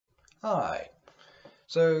Hi.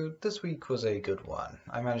 So this week was a good one.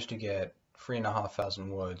 I managed to get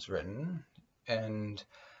 3,500 words written, and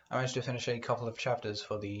I managed to finish a couple of chapters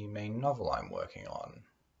for the main novel I'm working on.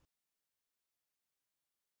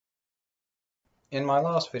 In my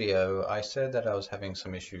last video, I said that I was having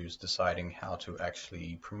some issues deciding how to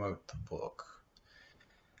actually promote the book.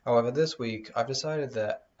 However, this week I've decided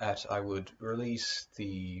that I would release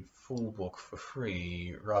the full book for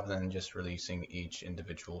free rather than just releasing each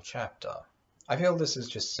individual chapter. I feel this is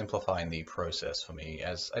just simplifying the process for me,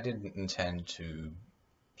 as I didn't intend to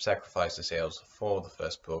sacrifice the sales for the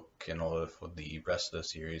first book in order for the rest of the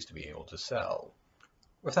series to be able to sell.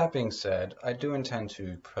 With that being said, I do intend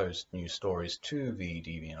to post new stories to the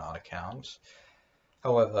DeviantArt account.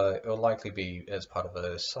 However, it will likely be as part of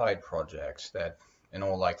a side project that in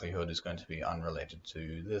all likelihood is going to be unrelated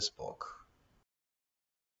to this book.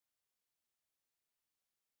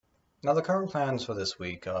 Now, the current plans for this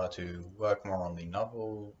week are to work more on the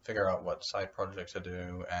novel, figure out what side projects to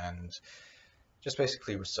do, and just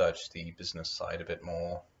basically research the business side a bit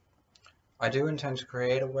more. I do intend to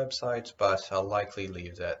create a website, but I'll likely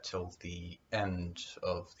leave that till the end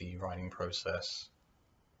of the writing process.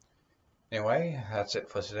 Anyway, that's it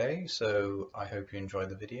for today, so I hope you enjoyed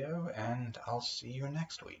the video, and I'll see you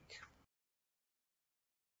next week.